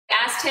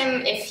asked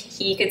him if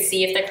he could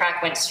see if the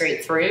crack went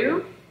straight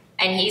through,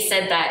 and he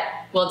said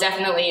that, well,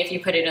 definitely if you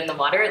put it in the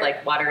water,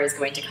 like water is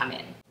going to come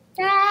in.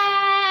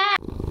 Ah!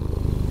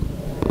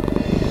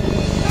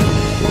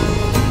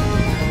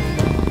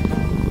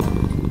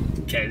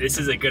 Okay, this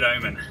is a good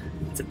omen.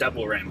 It's a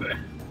double rainbow.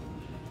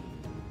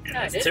 And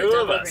Oh, there's two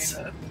of us.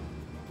 Rainbow.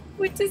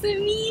 What does it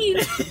mean?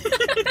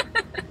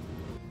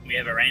 We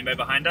have a rainbow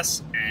behind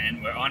us,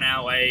 and we're on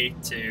our way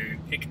to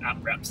pick up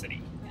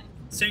Rhapsody.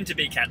 Soon to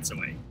be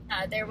Catsaway.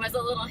 There was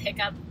a little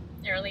hiccup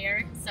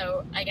earlier,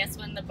 so I guess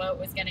when the boat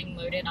was getting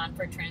loaded on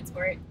for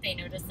transport, they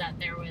noticed that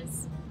there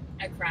was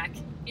a crack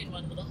in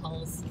one of the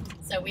hulls.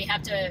 So we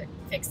have to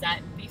fix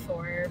that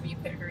before we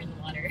put her in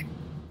the water.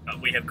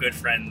 We have good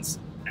friends,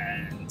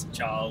 and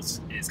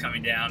Charles is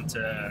coming down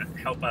to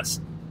help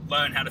us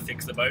learn how to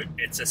fix the boat.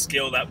 It's a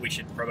skill that we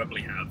should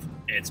probably have.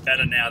 It's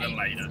better now than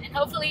later. And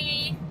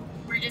hopefully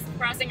we're just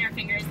crossing our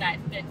fingers that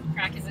the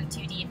crack isn't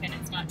too deep and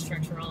it's not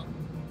structural,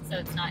 so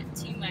it's not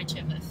too much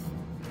of a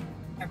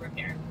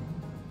repair.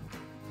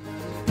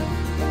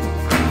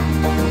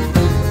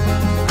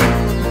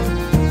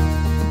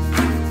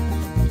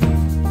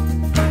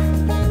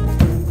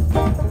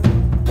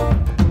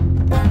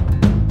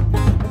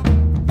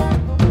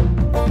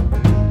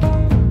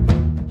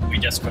 We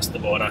just crossed the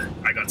border.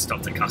 I got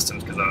stopped at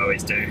customs because I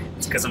always do.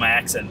 It's because of my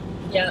accent.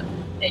 Yep,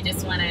 they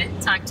just want to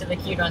talk to the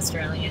cute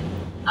Australian.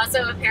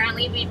 Also,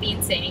 apparently we've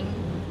been saying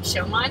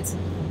Chaumont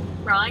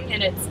wrong,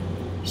 and it's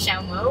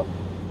Chaumont.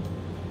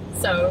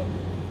 So,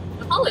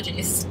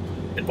 apologies.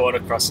 The border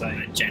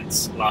crosser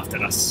gents laughed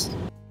at us.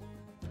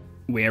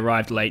 We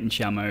arrived late in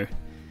Chaumont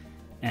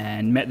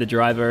and met the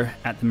driver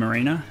at the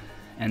marina,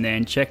 and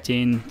then checked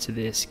in to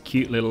this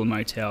cute little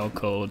motel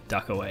called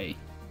Duckaway.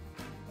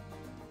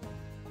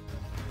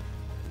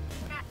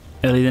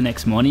 Early the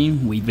next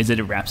morning, we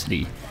visited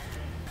Rhapsody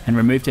and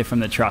removed her from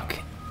the truck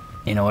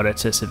in order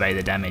to survey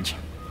the damage.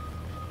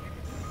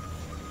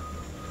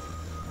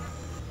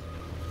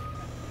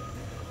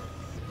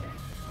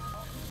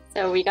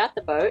 So we got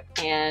the boat,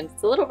 and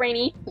it's a little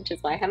rainy, which is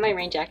why I have my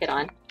rain jacket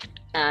on.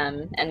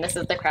 And this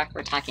is the crack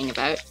we're talking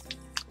about.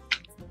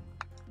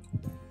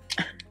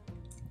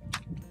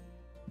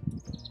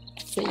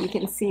 So you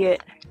can see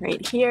it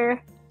right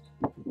here.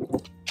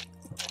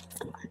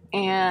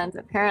 And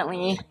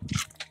apparently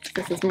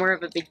this is more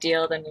of a big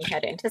deal than we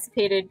had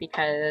anticipated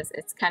because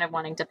it's kind of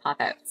wanting to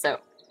pop out. So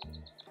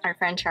our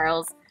friend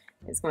Charles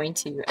is going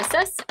to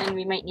assess, and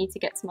we might need to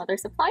get some other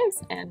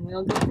supplies, and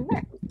we'll go from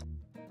there.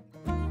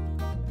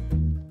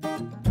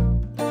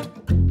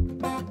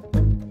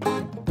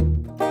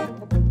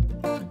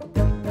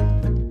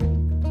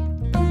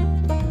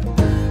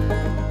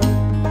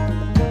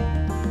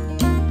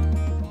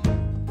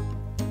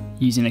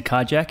 Using a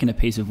car jack and a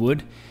piece of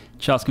wood,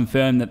 Charles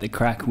confirmed that the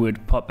crack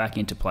would pop back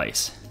into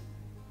place.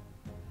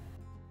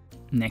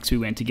 Next we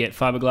went to get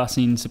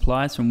fiberglassing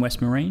supplies from West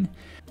Marine.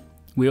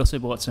 We also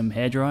bought some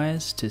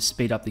hairdryers to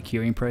speed up the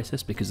curing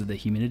process because of the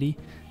humidity,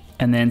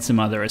 and then some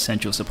other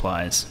essential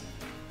supplies.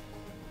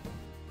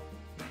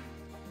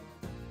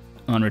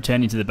 On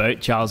returning to the boat,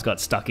 Charles got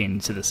stuck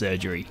into the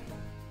surgery.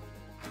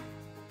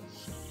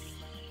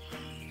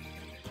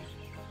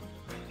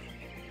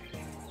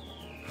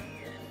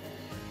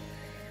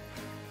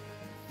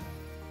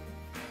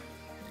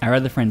 Our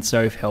other friend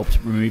Soph helped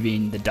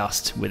removing the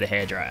dust with a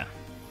hairdryer.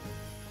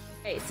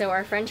 Okay, so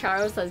our friend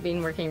Charles has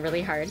been working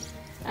really hard.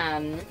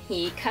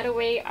 He cut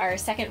away our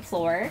second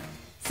floor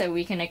so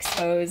we can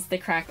expose the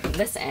crack from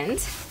this end.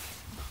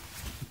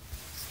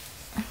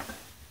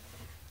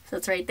 So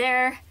it's right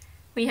there.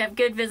 We have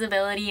good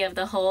visibility of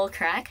the whole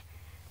crack.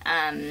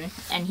 And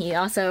he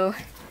also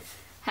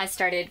has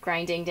started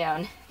grinding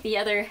down the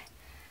other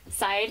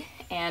side,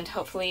 and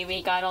hopefully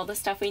we got all the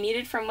stuff we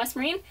needed from West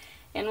Marine,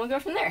 and we'll go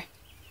from there.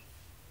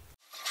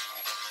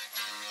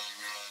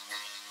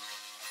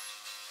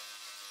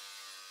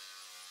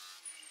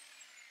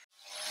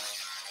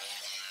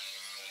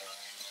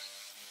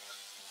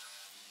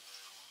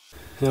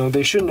 Now,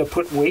 they shouldn't have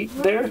put weight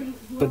there,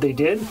 but they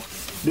did.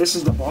 This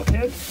is the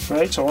bulkhead,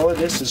 right? So all of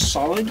this is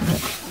solid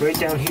right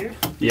down here.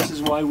 Yeah. This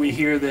is why we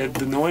hear the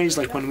noise,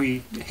 like when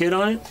we hit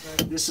on it.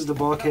 This is the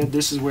bulkhead.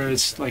 This is where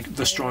it's like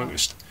the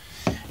strongest.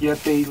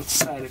 Yet they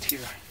sat it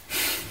here.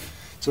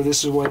 So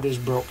this is why this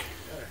broke.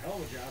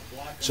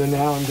 So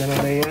now I'm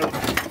gonna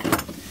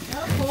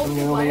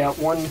lay out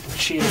one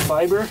sheet of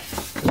fiber,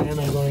 and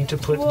I'm going to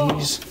put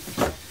these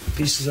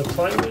pieces of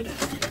plywood.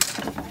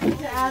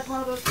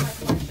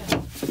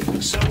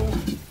 So,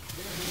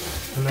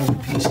 another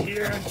piece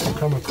here to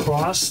come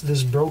across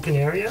this broken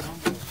area.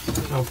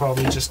 I'll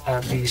probably just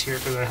add these here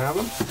because I have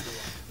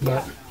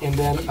them. And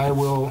then I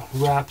will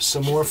wrap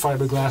some more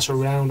fiberglass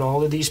around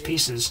all of these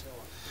pieces,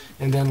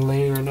 and then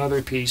layer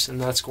another piece, and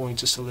that's going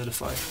to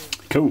solidify.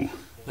 Cool.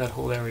 That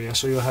whole area.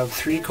 So you'll have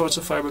 3 coats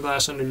of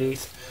fiberglass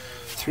underneath,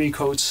 3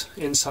 coats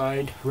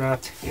inside,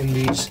 wrapped in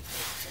these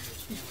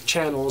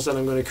channels that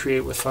I'm going to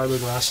create with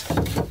fiberglass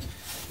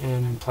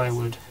and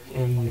plywood,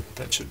 and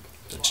that should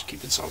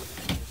keep it solid.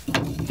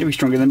 You'll be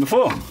stronger than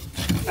before.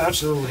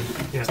 Absolutely.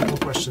 Yeah, no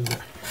question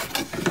there.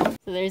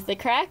 So there's the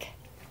crack.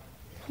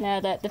 Now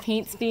that the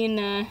paint's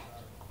been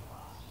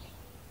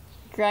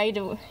ground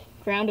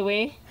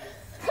away,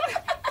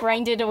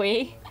 grinded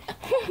away,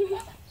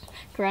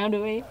 ground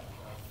away.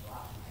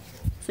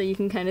 So you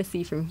can kind of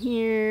see from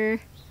here.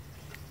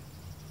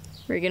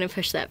 We're gonna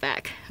push that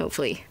back,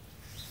 hopefully.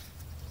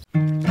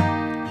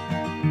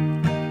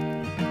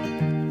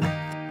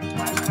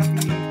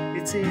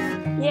 It's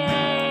in.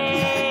 Yay!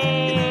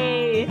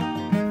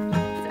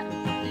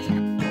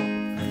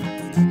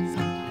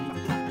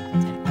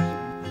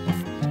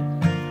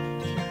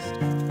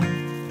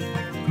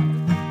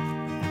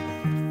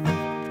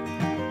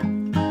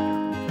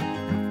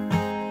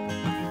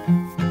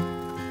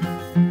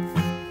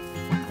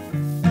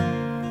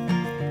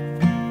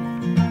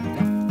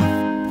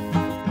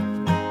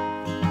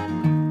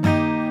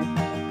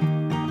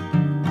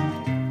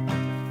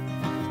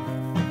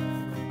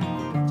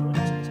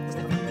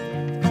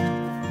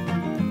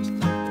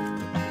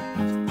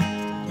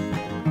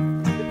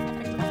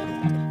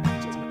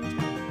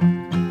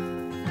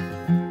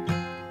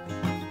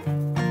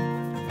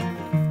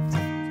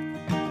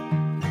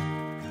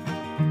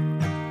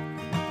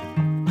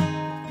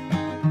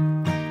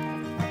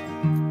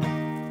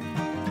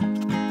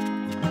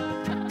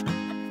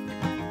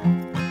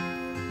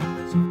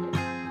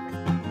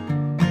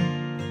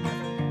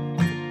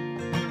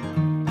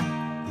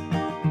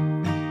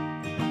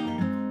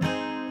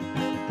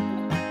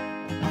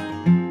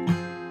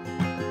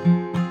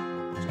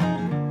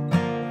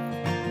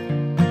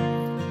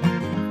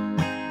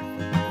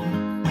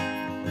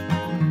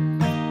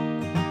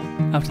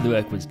 After the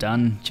work was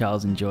done,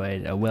 Charles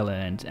enjoyed a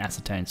well-earned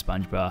acetone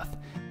sponge bath.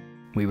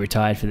 We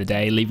retired for the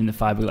day, leaving the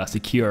fiberglass to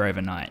cure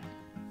overnight.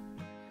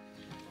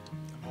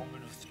 A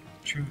moment of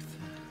truth.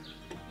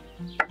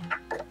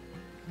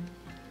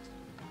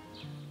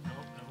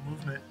 No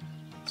movement.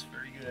 It's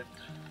very good.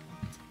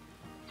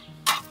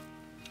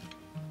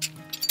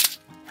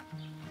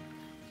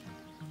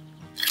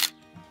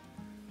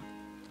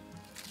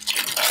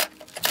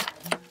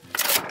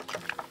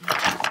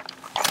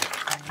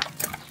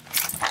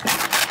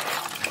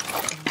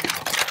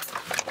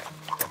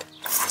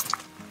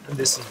 And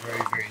this is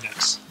very, very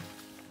nice.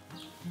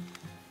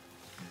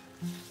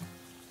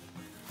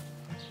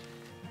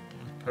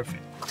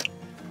 Perfect.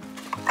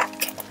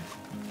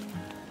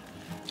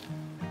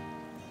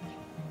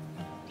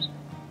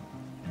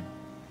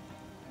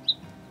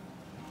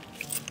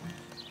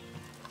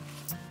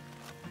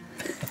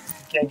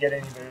 Can't get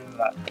any better than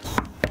that.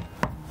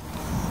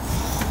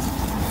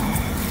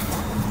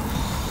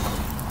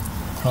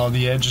 All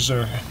the edges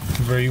are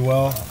very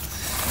well,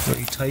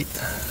 very tight,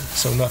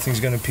 so nothing's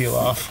going to peel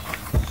off.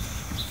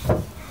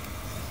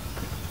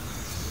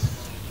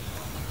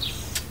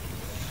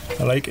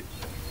 I like it.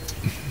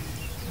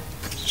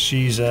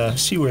 She's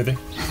seaworthy.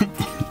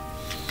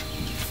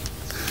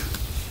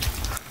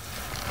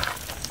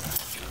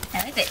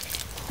 I like it.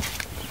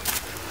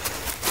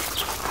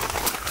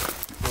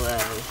 Whoa.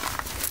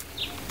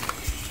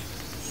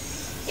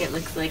 It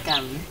looks like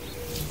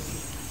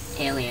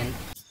Alien.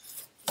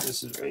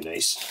 This is very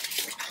nice.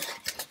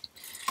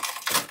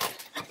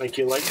 Like,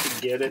 you like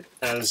to get it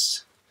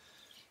as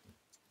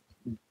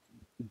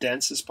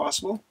dense as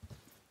possible.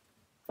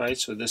 Right,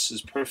 so this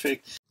is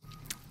perfect.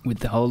 With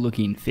the hole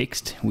looking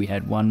fixed, we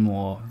had one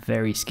more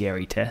very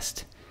scary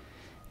test,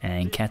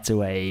 and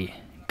Catsaway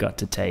got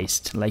to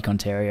taste Lake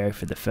Ontario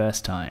for the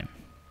first time.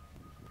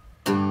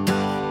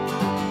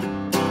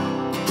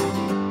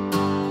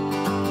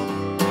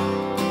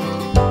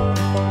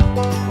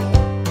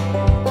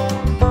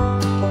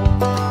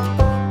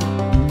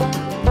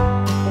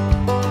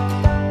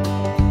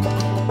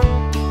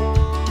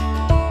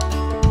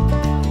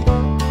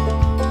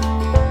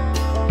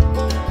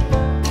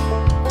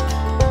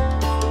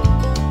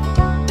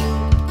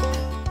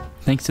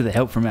 Thanks to the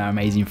help from our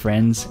amazing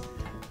friends,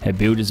 her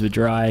builders were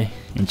dry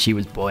and she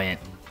was buoyant.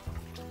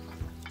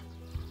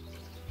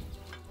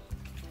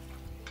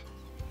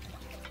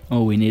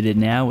 All we needed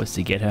now was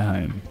to get her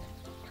home.